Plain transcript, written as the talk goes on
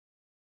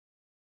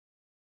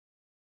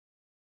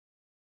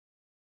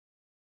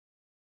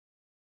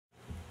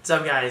What's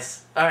up,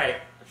 guys? Alright,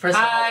 first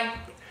of all, Hi.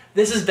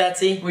 this is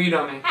Betsy. Well, you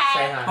know me. Say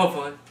hi.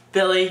 Hopefully.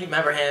 Billy,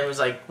 remember him? It was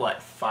like,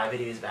 what, 5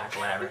 videos back or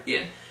whatever.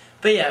 Yeah.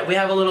 But yeah, we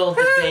have a little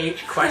debate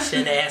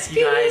question to ask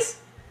you guys.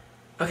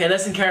 Okay,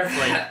 listen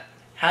carefully.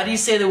 How do you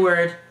say the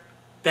word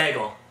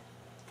bagel?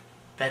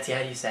 Betsy,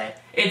 how do you say it?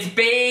 It's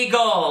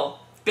bagel.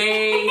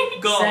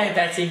 Bagel. Say it,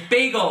 Betsy.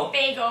 Bagel.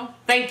 Bagel.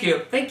 Thank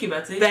you. Thank you,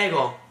 Betsy.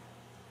 Bagel.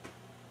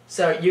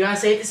 So, you guys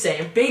say it the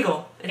same.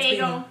 Bagel. It's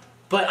Bagel.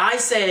 But I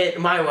say it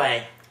my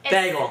way.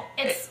 Bagel.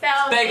 It's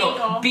spelled Bagel.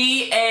 bagel.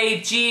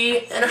 B-A-G.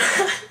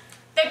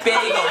 The Bagel.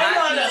 I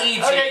know Not that.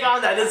 B-E-G. Okay,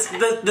 calm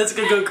down. That's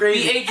gonna go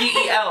crazy.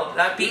 B-A-G-E-L.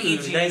 Not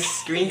B-E-G.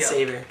 Nice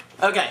screensaver.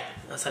 Okay,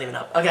 that's not even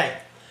up. Okay,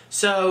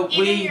 so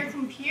Even your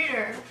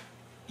computer.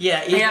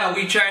 yeah, Yeah,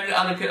 we tried it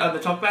on the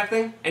talkback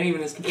thing, and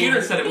even his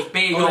computer said it was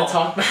bagel. On the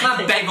talkback Not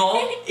thing.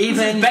 bagel.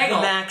 even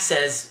bagel. Mac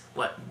says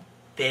what?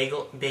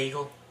 Bagel.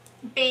 Bagel.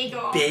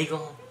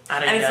 I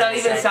don't know. And it's not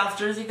even a South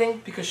Jersey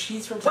thing because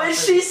she's from South But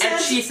Jersey. she says-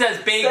 and she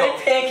says bagel.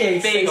 Say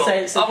pancakes. Bagel.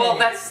 Say Oh well, pancakes.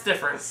 that's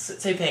different.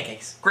 Say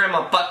pancakes.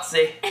 Grandma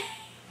Butsy.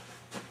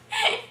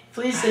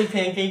 Please say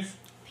pancakes.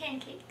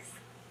 Pancakes.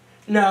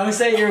 No,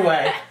 say it your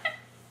way.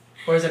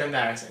 Or is it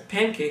embarrassing?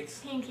 Pancakes.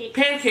 Pancakes.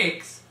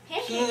 Pancakes.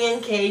 Pancakes.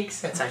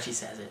 Pancakes. That's how she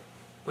says it.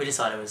 We just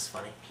thought it was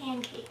funny.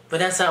 Pancakes. But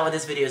that's not what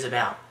this video is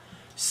about.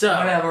 So,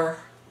 Whatever.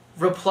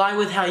 reply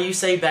with how you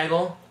say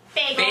bagel.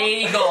 Bagel.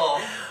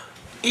 Bagel.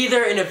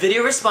 Either in a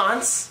video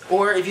response,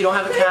 or if you don't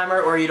have a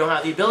camera or you don't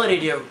have the ability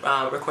to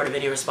record a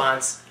video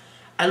response,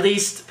 at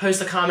least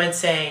post a comment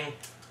saying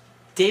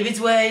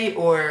David's way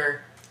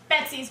or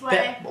Betsy's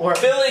way. or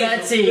Billy.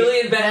 Betsy.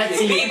 Billy and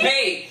Betsy. Betsy.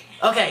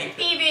 BB. Okay.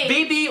 BB.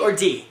 BB or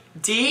D?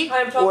 D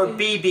Hi, I'm or talking.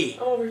 BB?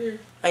 I'm over here.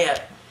 Oh yeah.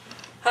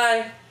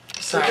 Hi.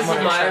 Sorry, This I'm is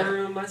on my a show.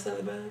 room, my side of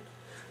the bed.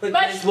 Like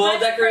Much, nice wall much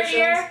decorations.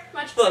 prettier.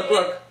 Much Look,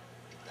 prettier. look.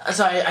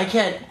 Sorry, I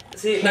can't.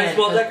 See, can't, nice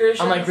wall 'cause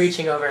decorations. I'm like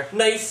reaching over.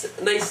 Nice,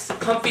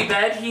 comfy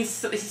bed. He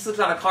sleeps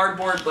on a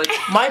cardboard, like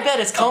My bed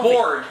is comfy.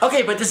 board.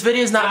 Okay, but this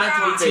video is not meant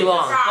to be too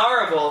long. It's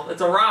horrible.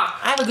 It's a rock.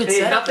 I have a good There's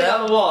setup. nothing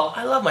on the wall.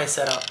 I love my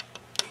setup.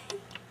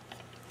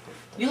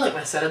 You like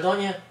my setup,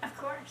 don't you? Of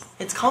course.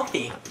 It's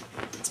comfy.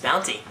 It's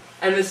bounty.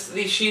 And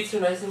these sheets are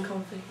nice and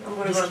comfy. I'm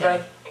gonna Just go to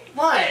bed.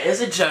 What?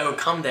 It's a joke.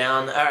 Calm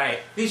down. All right.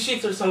 These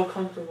sheets are so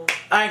comfortable.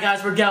 All right,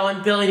 guys, we're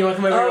going. Billy, do you want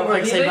to come over Oh, real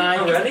quick and say we're bye?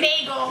 leaving already?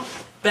 Bagel.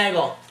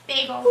 Bagel.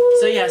 Bagel.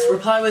 So yes,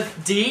 reply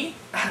with D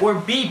or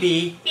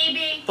BB.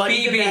 BB. But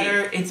even BB.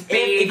 better, It's if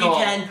you bagel.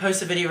 can,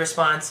 post a video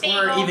response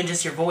or Bagel. even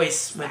just your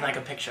voice with like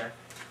a picture.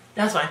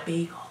 That's fine.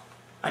 Bagel.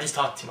 I just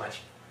talk too much.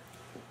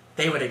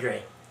 They would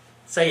agree.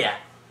 So yeah.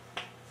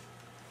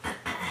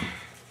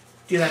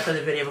 Do that for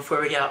the video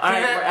before we go. All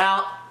right, we're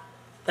out.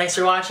 Thanks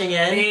for watching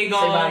and Bagel.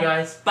 say bye,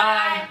 guys.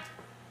 Bye.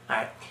 All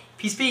right.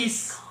 Peace,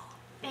 peace.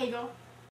 Bagel.